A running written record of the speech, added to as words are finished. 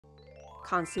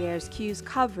Concierge Q's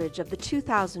coverage of the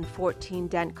 2014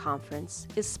 DENT Conference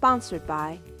is sponsored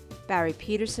by Barry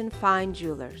Peterson Fine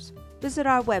Jewelers. Visit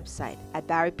our website at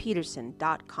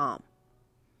barrypeterson.com.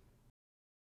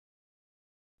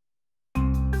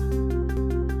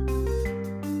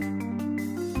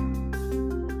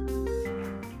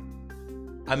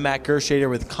 I'm Matt Gershader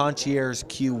with Concierge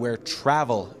Q, where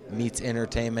travel meets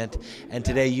entertainment. And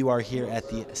today you are here at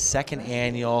the second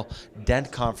annual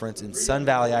DENT Conference in Sun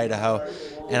Valley, Idaho.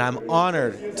 And I'm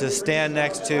honored to stand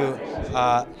next to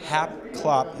Hap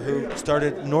Klopp, who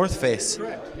started North Face.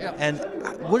 Correct. Yeah. And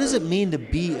what does it mean to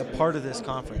be a part of this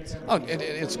conference? Oh,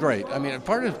 it's great. I mean,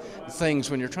 part of things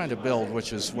when you're trying to build,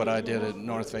 which is what I did at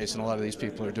North Face and a lot of these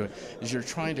people are doing, is you're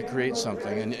trying to create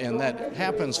something. And that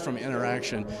happens from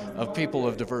interaction of people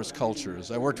of diverse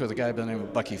cultures. I worked with a guy by the name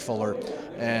of Bucky Fuller,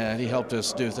 and he helped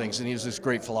us do things. And he was this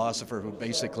great philosopher who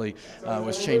basically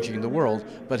was changing the world.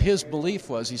 But his belief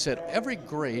was, he said, every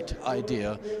great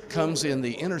idea comes in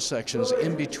the intersections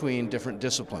in between different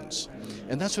disciplines.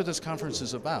 And that's what this conference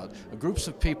is about. Groups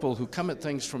of people who come at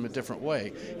things from a different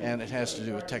way. And it has to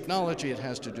do with technology, it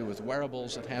has to do with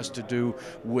wearables, it has to do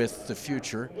with the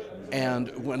future. And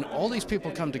when all these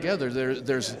people come together,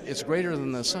 it's greater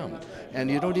than the sum. And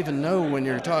you don't even know when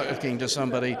you're talking to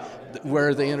somebody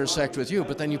where they intersect with you,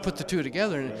 but then you put the two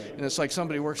together, and it's like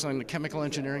somebody works on chemical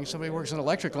engineering, somebody works on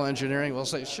electrical engineering. We'll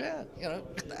say, shit, you know,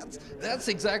 that's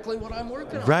exactly what I'm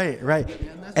working on. Right.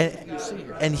 And that's what you see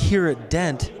here. And here at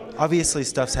DENT, obviously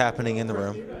stuff's happening in the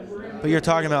room, but you're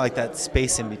talking about like that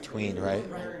space in between,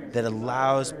 right? That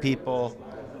allows people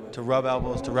to rub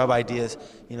elbows, to rub ideas.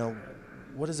 You know,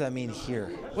 what does that mean here?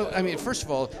 Well, I mean, first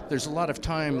of all, there's a lot of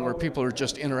time where people are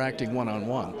just interacting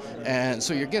one-on-one. And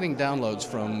so you're getting downloads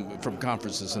from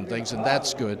conferences and things, and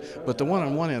that's good. But the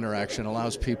one-on-one interaction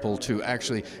allows people to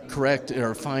actually correct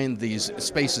or find these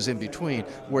spaces in between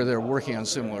where they're working on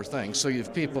similar things. So you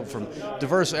have people from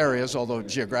diverse areas, although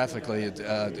geographically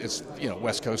it's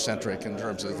West Coast centric in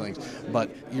terms of things. But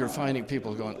you're finding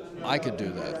people going, I could do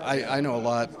that. I know a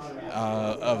lot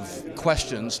of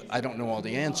questions. I don't know all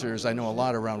the answers. I know a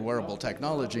lot around wearable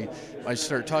technology. I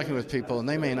start talking with people, and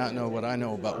they may not know what I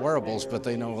know about wearables, but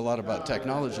they know a lot about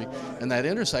technology. And that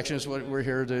intersection is what we're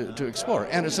here to explore.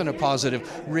 And it's in a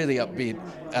positive, really upbeat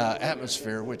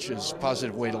atmosphere, which is a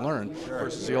positive way to learn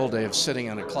versus the old day of sitting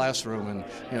in a classroom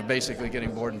and basically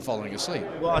getting bored and falling asleep.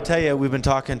 Well, I'll tell you, we've been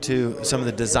talking to some of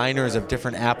the designers of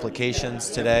different applications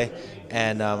today,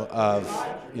 and of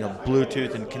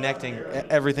Bluetooth and connecting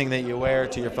everything that you wear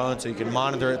to your phone so you can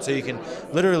monitor it, so you can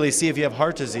literally see if you have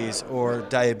heart disease or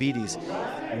diabetes.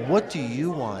 What do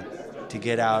you want to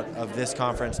get out of this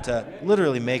conference to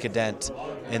literally make a dent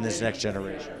in this next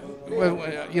generation? Well,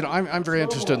 I'm very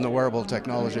interested in the wearable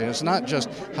technology. And it's not just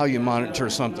how you monitor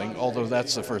something, although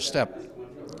that's the first step.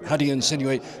 How do you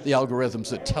insinuate the algorithms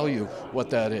that tell you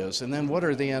what that is? And then what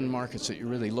are the end markets that you're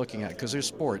really looking at? Because there's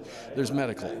sport, there's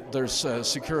medical, there's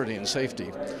security and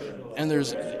safety. And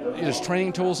there's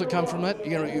training tools that come from it.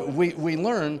 We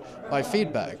learn by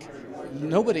feedback.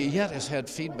 Nobody yet has had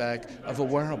feedback of a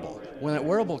wearable. When that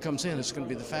wearable comes in, it's going to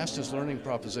be the fastest learning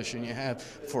proposition you have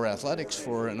for athletics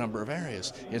for a number of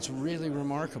areas. It's really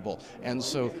remarkable. And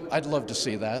so I'd love to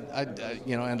see that.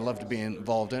 I'd love to be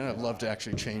involved in it. I'd love to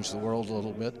actually change the world a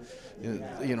little bit.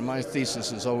 My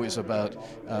thesis is always about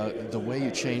the way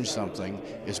you change something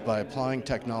is by applying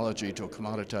technology to a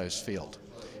commoditized field.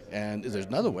 And there's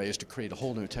another way is to create a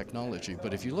whole new technology.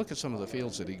 But if you look at some of the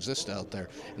fields that exist out there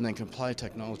and then apply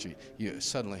technology, you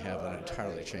suddenly have an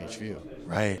entirely changed view.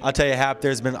 Right. I'll tell you, Hap,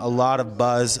 there's been a lot of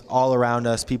buzz all around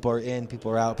us. People are in,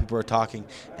 people are out, people are talking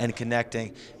and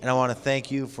connecting. And I want to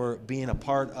thank you for being a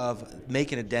part of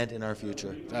making a dent in our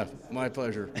future. My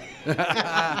pleasure.